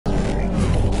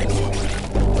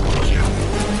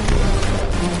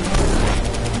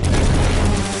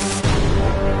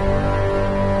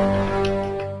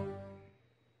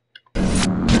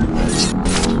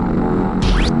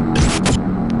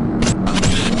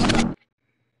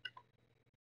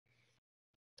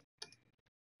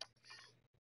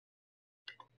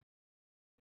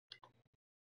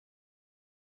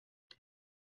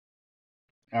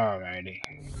Alrighty.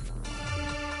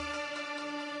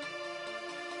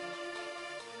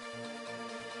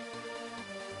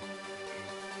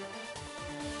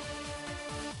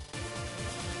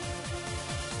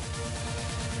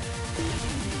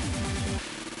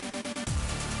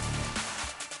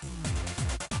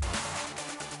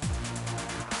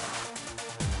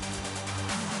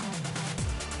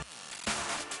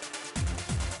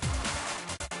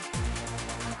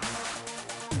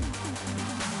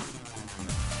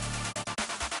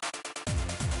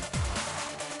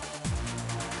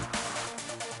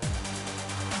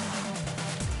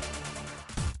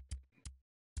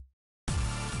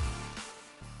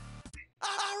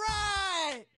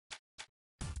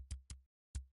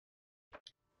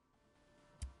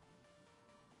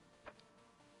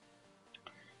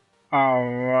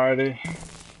 Alrighty.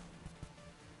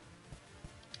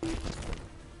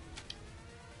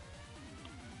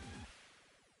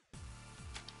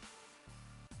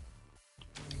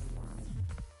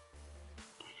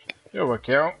 Here we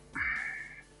go.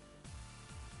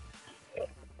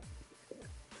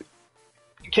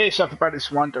 In case everybody's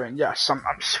wondering, yes, I'm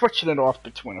switching it off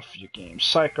between a few games.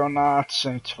 Psychonauts,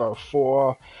 Saints Row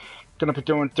 4. Gonna be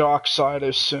doing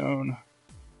Darksiders soon.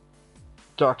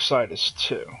 Darksiders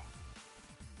 2.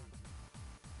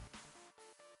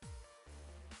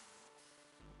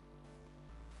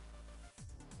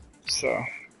 So,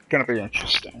 gonna be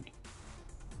interesting.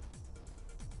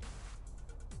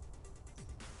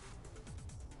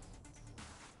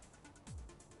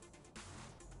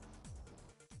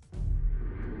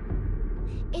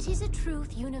 It is a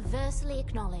truth universally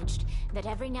acknowledged that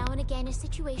every now and again a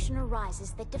situation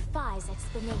arises that defies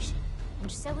explanation.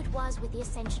 And so it was with the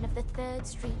ascension of the 3rd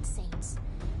Street Saints.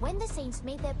 When the Saints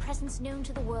made their presence known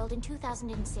to the world in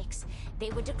 2006,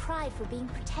 they were decried for being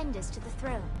pretenders to the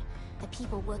throne. The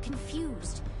people were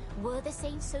confused. Were the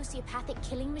Saints sociopathic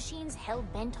killing machines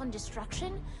hell-bent on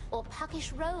destruction? Or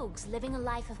puckish rogues living a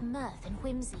life of mirth and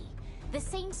whimsy? The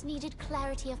Saints needed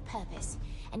clarity of purpose,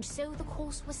 and so the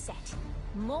course was set.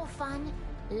 More fun,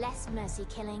 less mercy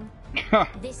killing.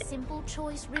 This simple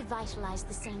choice revitalized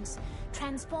the Saints,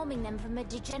 transforming them from a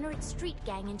degenerate street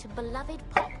gang into beloved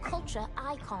pop culture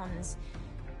icons.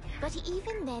 But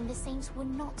even then, the Saints were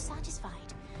not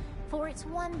satisfied. For it's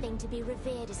one thing to be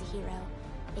revered as a hero.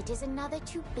 It is another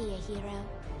to be a hero.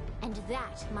 And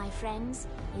that, my friends,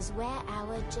 is where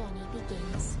our journey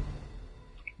begins.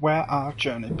 Where our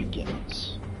journey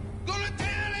begins. Gonna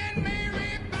tell Aunt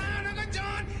Mary about Uncle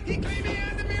John. He claimed he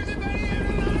has the music, but he has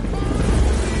a lot of fun.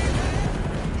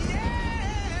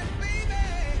 Yeah, baby.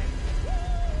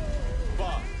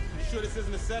 Boss, you sure this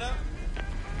isn't a setup?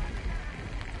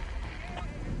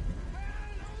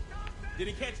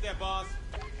 Didn't catch that, boss.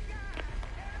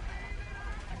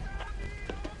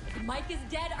 Mike is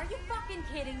dead? Are you fucking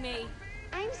kidding me?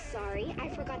 I'm sorry, I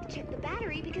forgot to check the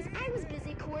battery because I was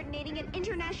busy coordinating an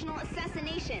international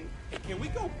assassination. Hey, can we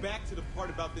go back to the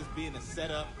part about this being a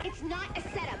setup? It's not a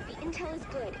setup. The intel is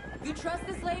good. You trust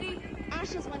this lady?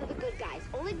 Asha's one of the good guys.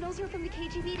 Oleg knows her from the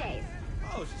KGB days.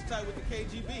 Oh, she's tight with the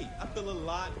KGB. I feel a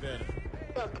lot better.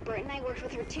 Look, Bert and I worked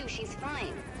with her too. She's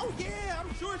fine. Oh, yeah,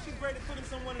 I'm sure she's great at putting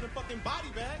someone in a fucking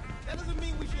body bag. That doesn't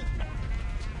mean we should...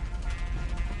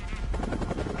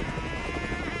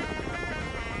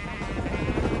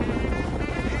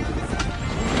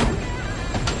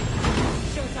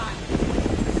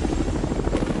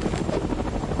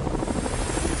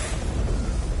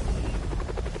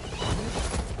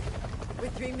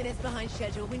 Behind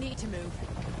schedule. We need to move.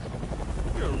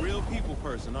 You're a real people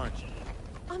person, aren't you?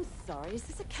 I'm sorry. Is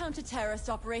this a counter-terrorist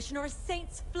operation or a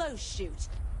Saints flow shoot?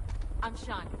 I'm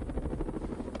Sean.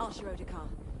 Asha Odekar.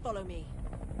 Follow me.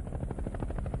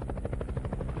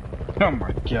 Oh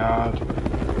my god.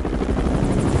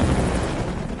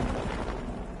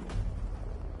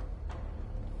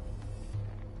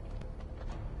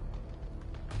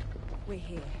 We're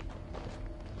here.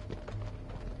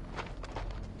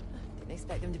 Didn't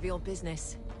expect them to be all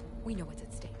business. We know what's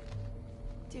at stake.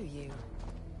 Do you?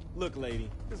 Look, lady,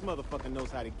 this motherfucker knows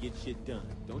how to get shit done.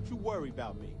 Don't you worry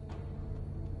about me.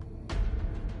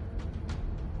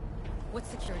 What's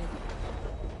security?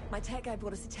 My tech guy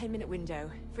brought us a 10-minute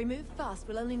window. If we move fast,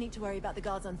 we'll only need to worry about the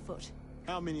guards on foot.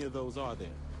 How many of those are there?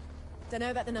 Don't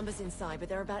know about the numbers inside, but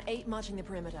there are about 8 marching the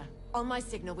perimeter. On my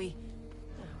signal, we...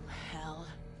 Oh, hell.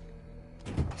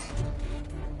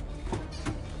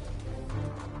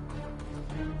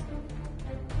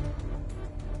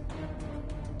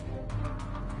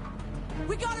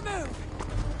 We gotta move!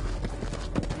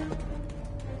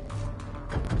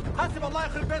 حسب الله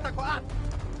يخرب بيتك وقعت.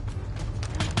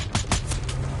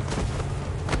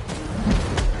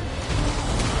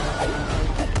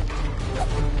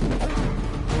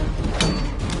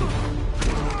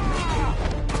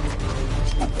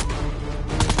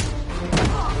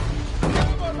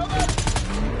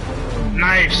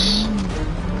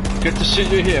 Good to see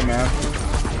you here, man.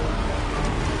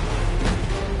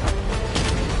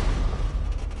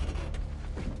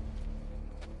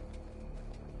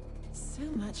 So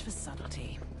much for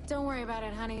subtlety. Don't worry about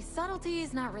it, honey. Subtlety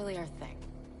is not really our thing.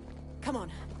 Come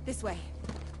on, this way.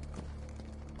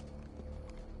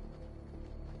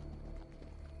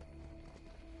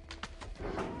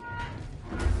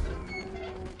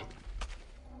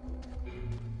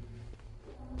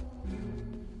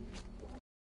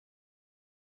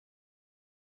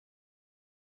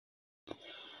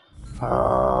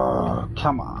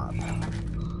 Come on.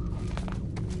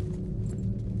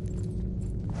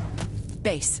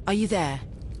 Base, are you there?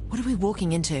 What are we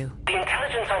walking into? The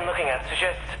intelligence I'm looking at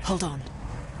suggests... Hold on.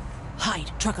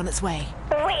 Hide, truck on its way.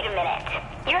 Wait a minute.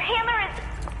 Your handler is...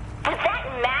 Was that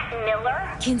Matt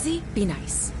Miller? Kinsey, be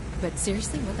nice. But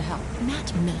seriously, what the hell?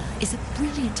 Matt Miller is a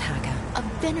brilliant hacker, a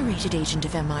venerated agent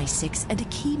of MI6, and a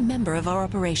key member of our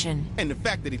operation. And the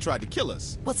fact that he tried to kill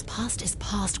us. What's past is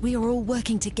past. We are all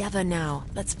working together now.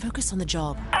 Let's focus on the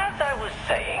job. As I was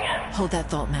saying... Hold that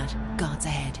thought, Matt. Guards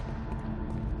ahead.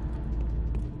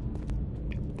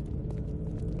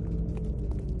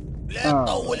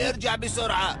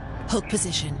 Hold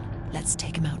position. Let's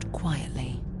take him out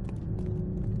quietly.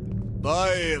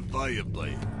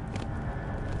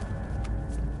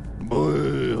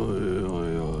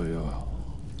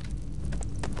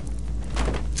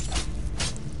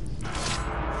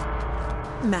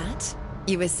 Matt,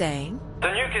 you were saying? The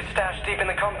nuke is stashed deep in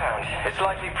the compound. It's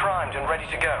likely primed and ready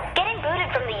to go. Getting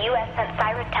booted from the U.S. sent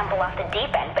Cyrus Temple off the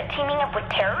deep end, but teaming up with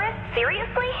terrorists?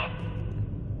 Seriously?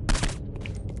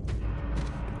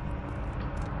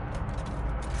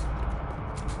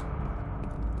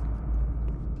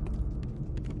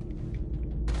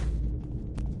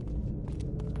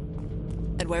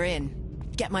 And we're in.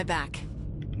 Get my back.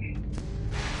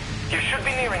 You should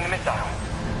be nearing the missile.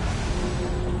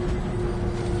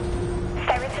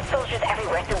 Cyrus' soldiers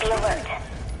everywhere, so be alert.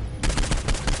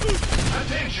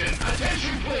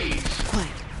 Attention, please. Quiet.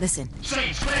 Listen.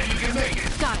 Saints, glad you can make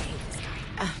it. God, I hate this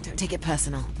guy. Don't take it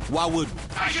personal. Why would...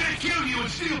 I should have killed you in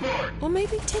Steelport. Or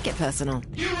maybe take it personal.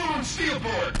 You ruined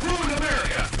Steelport, ruined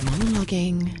America.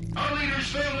 Monologuing. Our leaders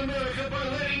failed America by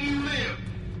letting you live.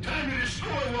 Time to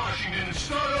destroy Washington and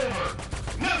start over.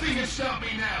 Nothing can stop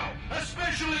me now,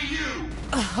 especially you.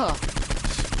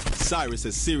 Cyrus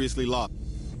has seriously lost.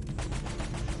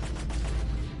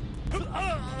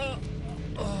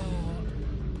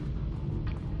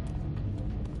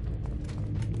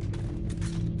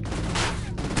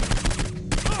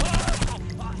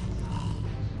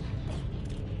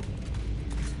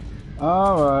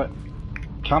 Alright.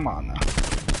 Come on now.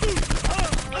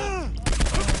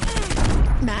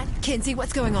 Matt, Kinsey,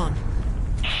 what's going on?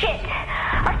 Shit!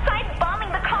 Our side's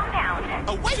bombing the compound!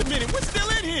 Oh, wait a minute, we're still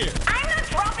in here! I'm not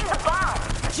dropping the bomb!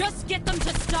 Just get them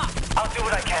to stop! I'll do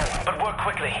what I can, but work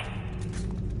quickly.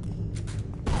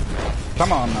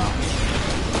 Come on now.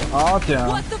 Oh, damn.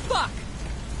 What the fuck?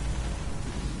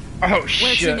 Oh, shit.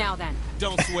 Where's she now, then?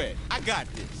 Don't sweat. I got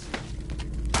this.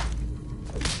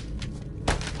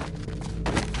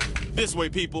 This way,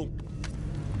 people.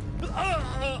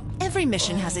 Every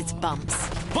mission has its bumps.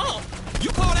 Bump? You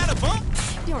call that a bump?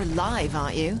 You're alive,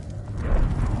 aren't you?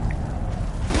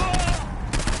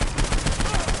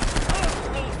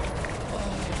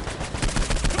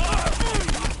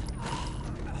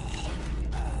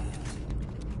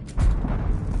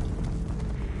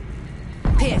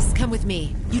 Pierce, come with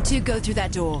me. You two go through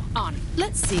that door. On.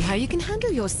 Let's see how you can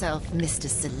handle yourself, Mr.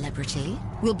 Celebrity.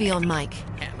 We'll be on mic.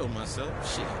 Handle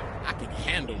myself? Shit, I can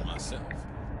handle myself.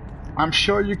 I'm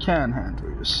sure you can handle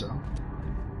yourself.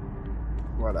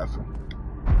 Whatever.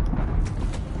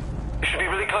 You should be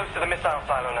really close to the missile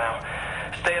silo now.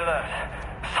 Stay alert.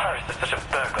 Cyrus is such a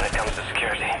berg when it comes to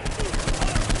security.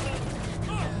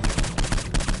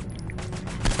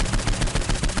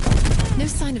 No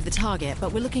sign of the target,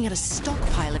 but we're looking at a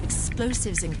stockpile of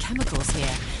explosives and chemicals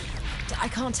here. I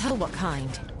can't tell what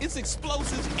kind. It's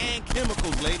explosives and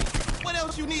chemicals, lady. What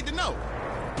else you need to know?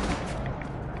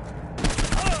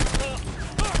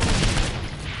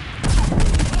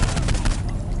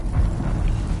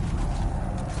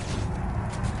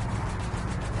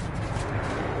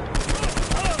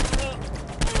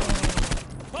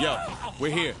 Yo,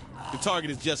 we're here. The target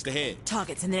is just ahead.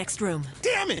 Target's in the next room.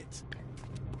 Damn it!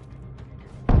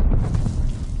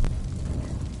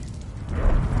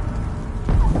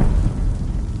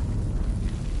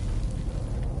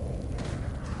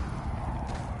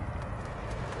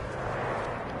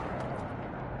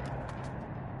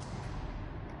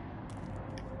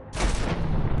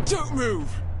 Don't move!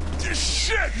 This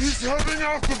shit! He's heading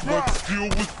out the back! Let's deal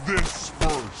with this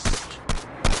first.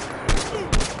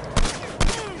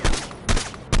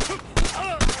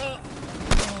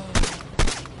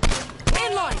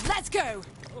 Let's go!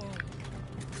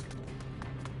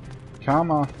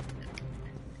 Come on.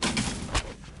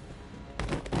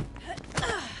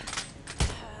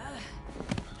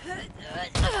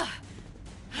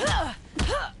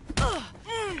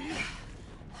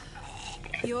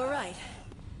 You alright?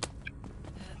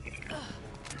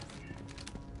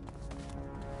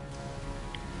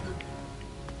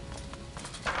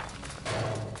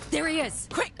 There he is!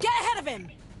 Quick, get ahead of him!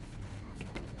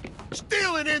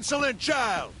 Steal an insolent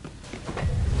child!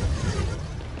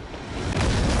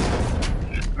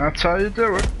 That's how you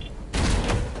do it.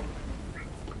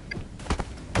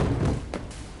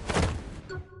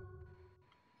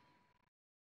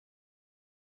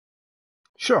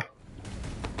 Sure.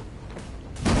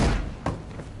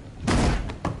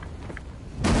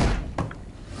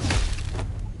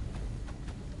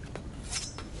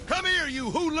 Come here, you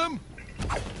hoodlum!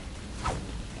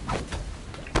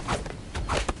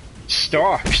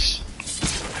 Starks.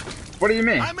 What do you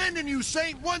mean? I'm ending you,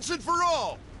 Saint, once and for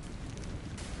all!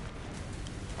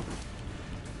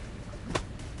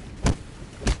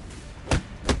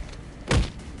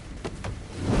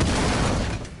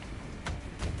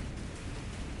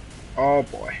 Oh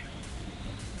boy.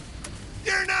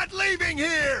 You're not leaving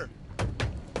here!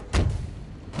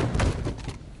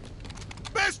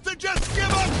 Best to just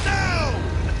give up now!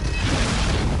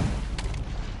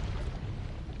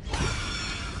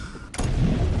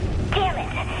 Damn it!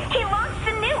 He launched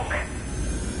a nuke!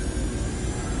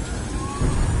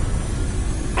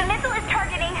 The missile is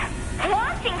targeting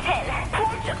Washington!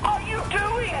 What are you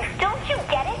doing? Don't you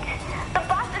get it? The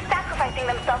boss is sacrificing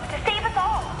themselves to save us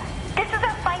all! This is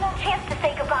our final chance to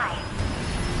say goodbye.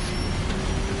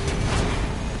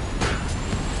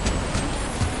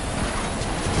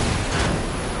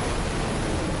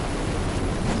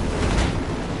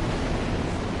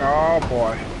 Oh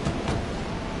boy.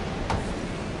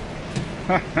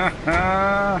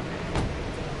 I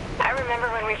remember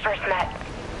when we first met.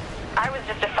 I was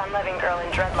just a fun-loving girl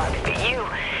in dreadlocks, but you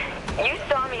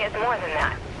saw me as more than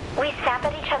that. We snap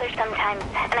at each other sometimes,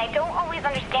 and I don't always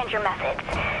understand your methods.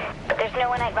 But there's no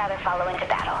one I'd rather follow into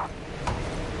battle.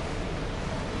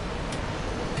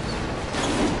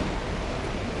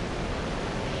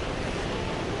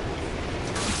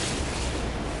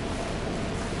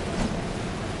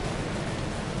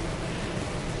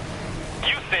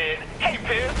 You said, "Hey,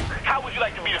 Piers, how would you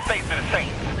like to be the face of the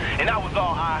Saints?" And I was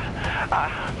all,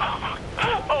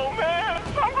 oh man,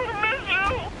 I'm gonna miss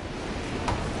you.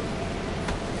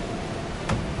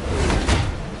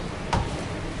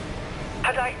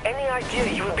 Had I any idea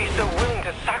you would be so willing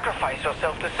to sacrifice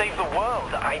yourself to save the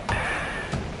world, I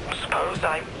suppose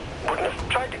I wouldn't have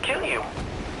tried to kill you.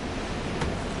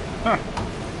 Huh.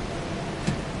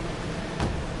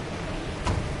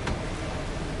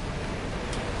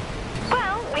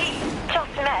 Well, we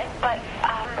just met, but,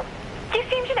 you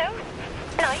seemed,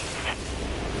 nice.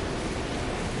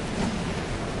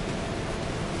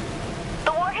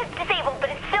 The warhead's disabled, but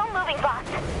it's still moving, boss.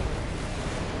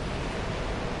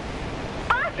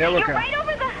 Boss, Yeah, look you're at- right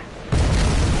over the...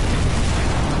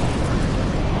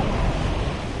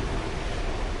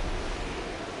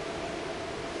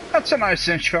 That's a nice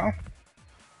intro.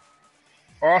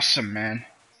 Awesome, man.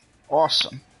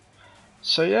 Awesome.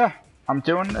 So yeah, I'm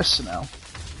doing this now.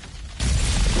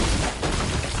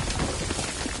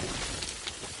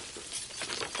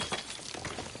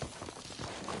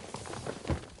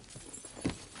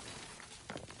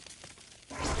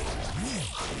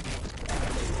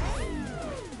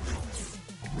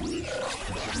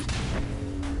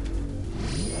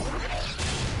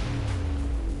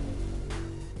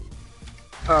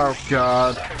 Oh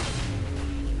god.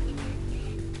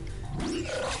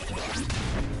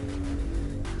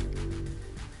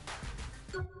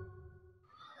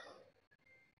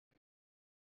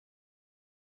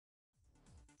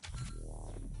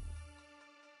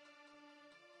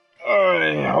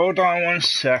 Alright, hold on 1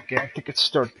 second. I think it's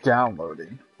still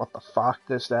downloading. What the fuck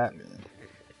does that mean?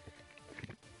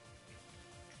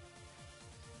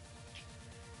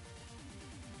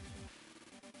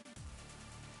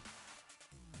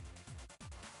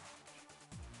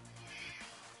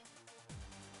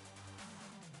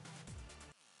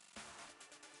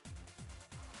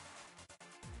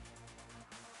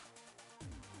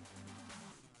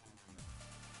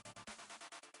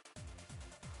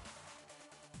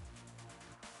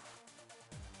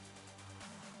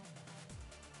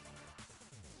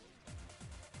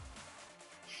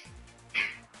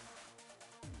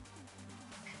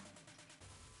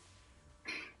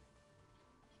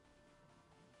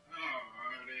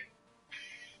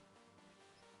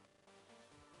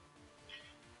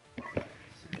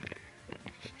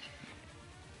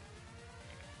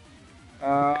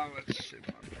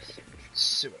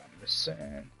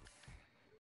 insane.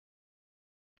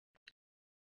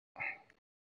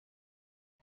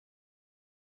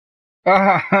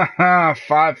 Ah,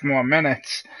 5 more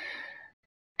minutes.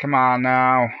 Come on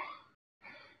now.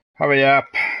 Hurry up.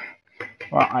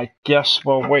 Well, I guess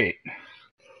we'll wait.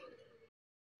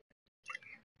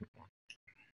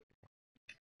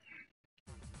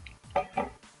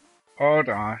 Hold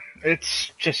on.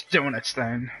 It's just doing its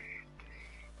thing.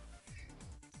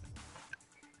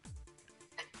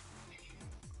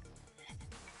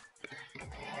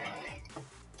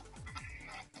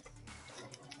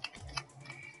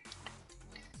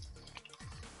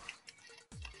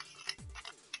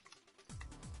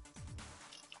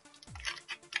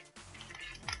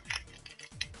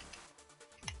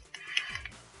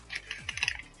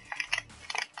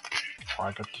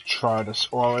 I got to try this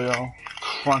Oreo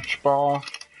Crunch Bar.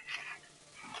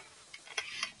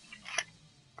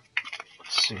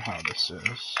 Let's see how this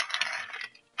is.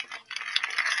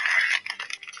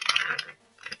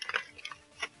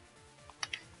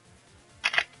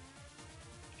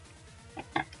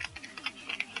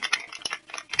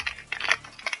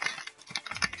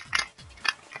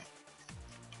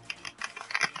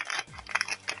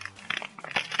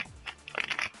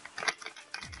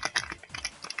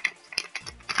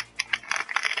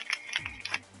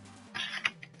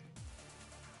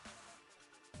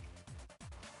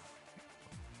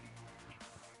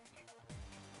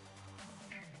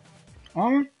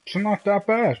 Oh, it's not that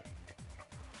bad.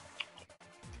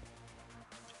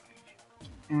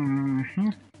 Mm-hmm.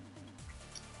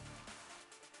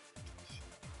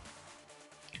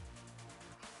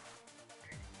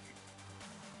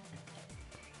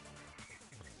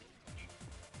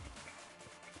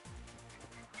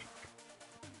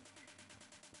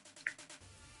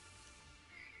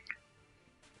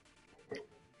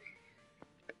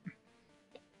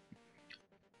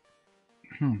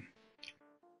 Hmm.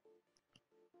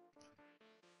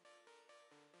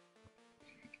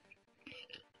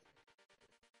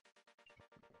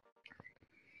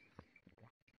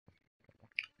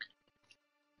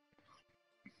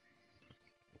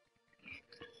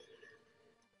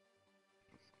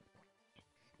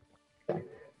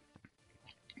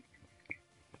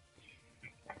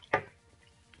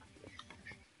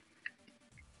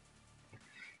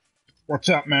 What's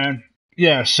up, man?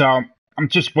 Yeah, so I'm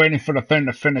just waiting for the thing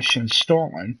to finish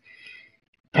installing.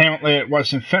 Apparently it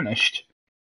wasn't finished.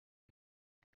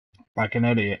 Like an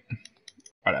idiot.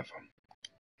 Whatever.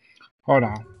 Hold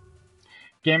on.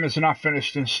 Game is not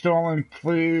finished installing.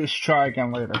 Please try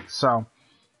again later. So,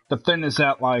 the thing is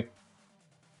that, like,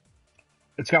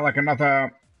 it's got like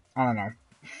another, I don't know,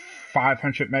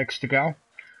 500 megs to go.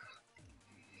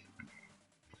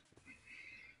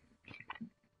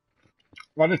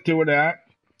 Let it do that.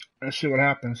 Let's see what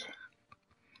happens.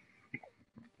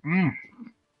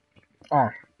 Oh,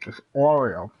 this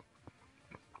Oreo.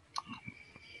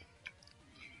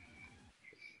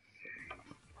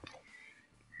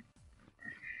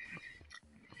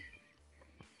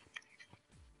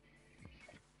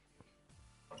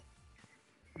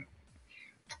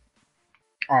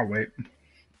 Oh, wait.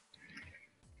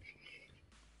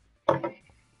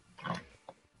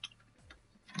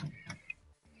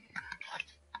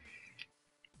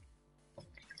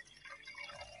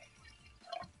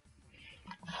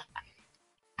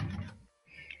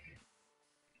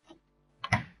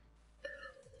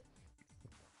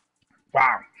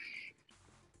 Wow.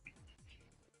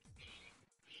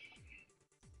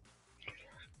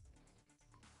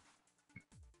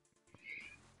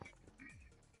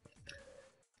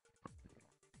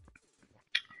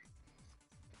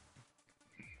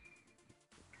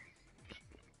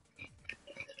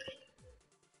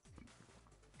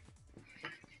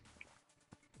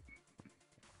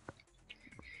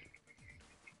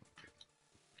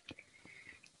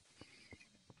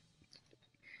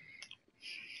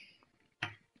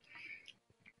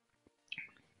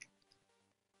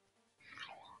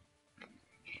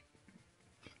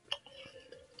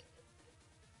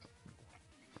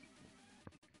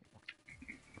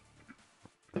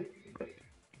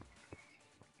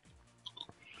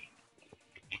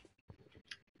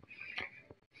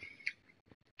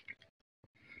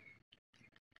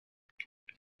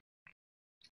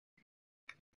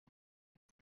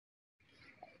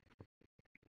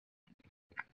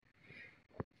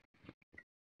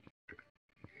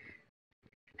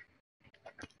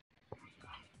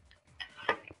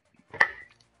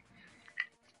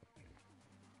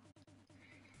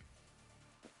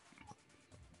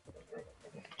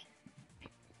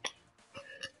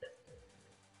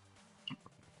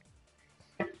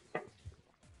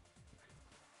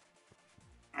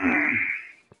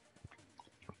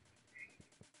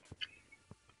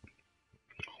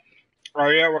 Oh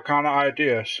yeah, what kind of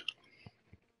ideas?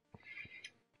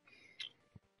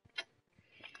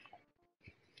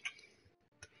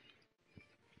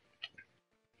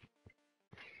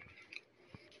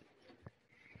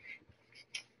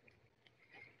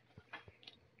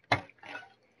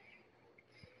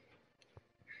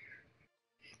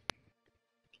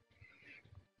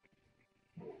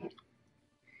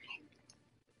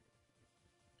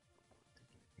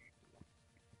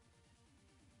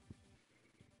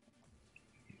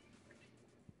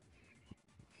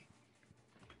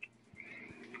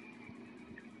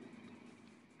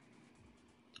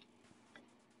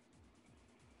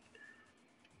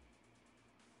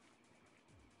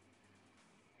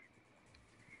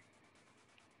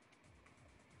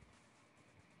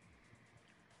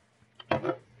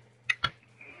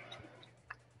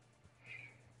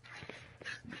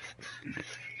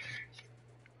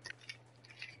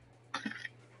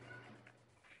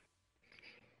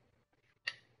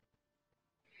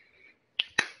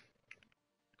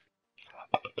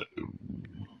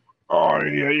 Oh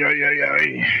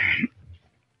yeah.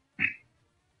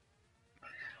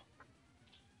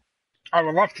 I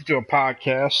would love to do a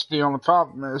podcast. The only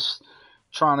problem is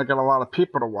trying to get a lot of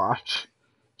people to watch.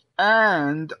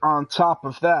 And on top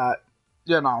of that,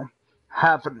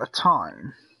 having the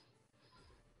time,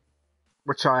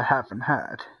 which I haven't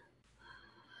had.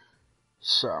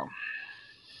 So,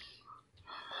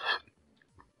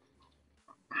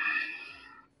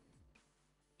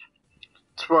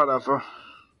 it's whatever.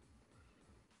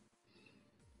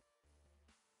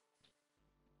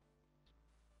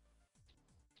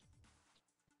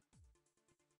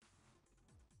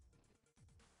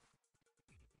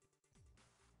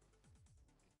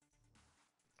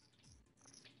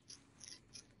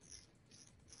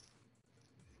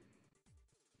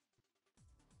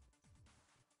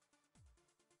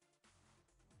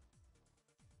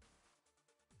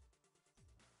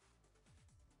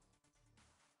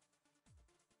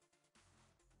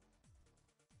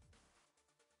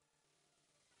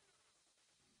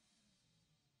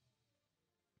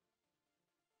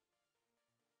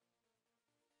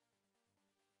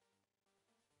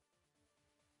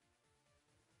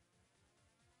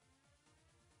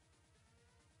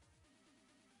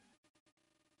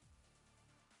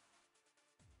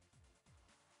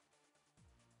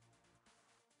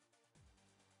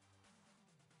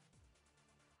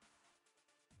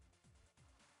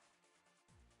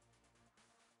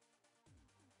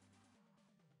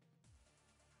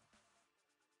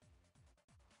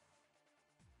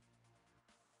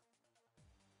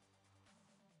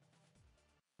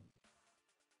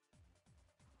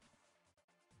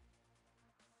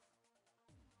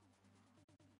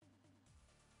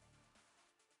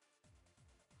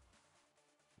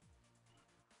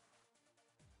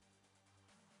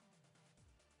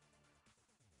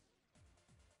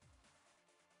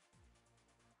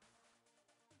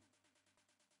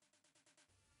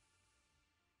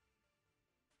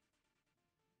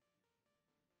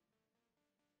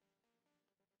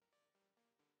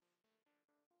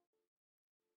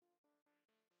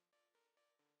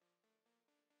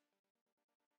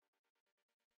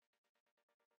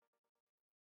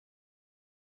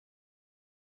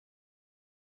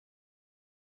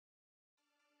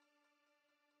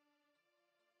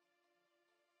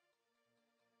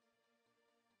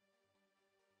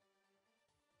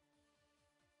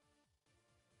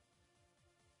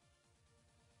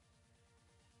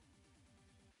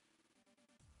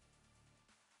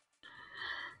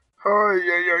 Oh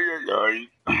yeah.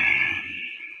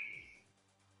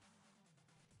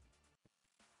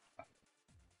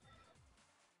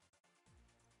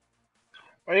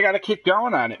 Well, you got to keep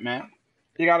going at it, man.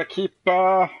 You got to keep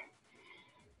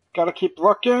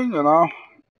looking.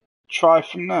 Try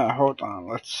from there. Hold on.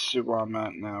 Let's see where I'm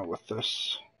at now with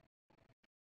this.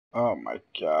 Oh my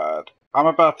god. I'm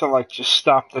about to just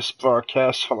stop this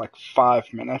broadcast for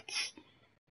 5 minutes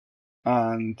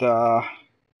and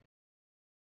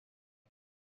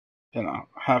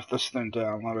have this thing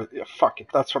downloaded. Yeah, fuck it.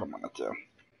 That's what I'm gonna do.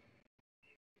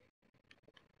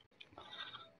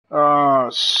 Oh,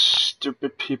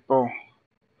 stupid people.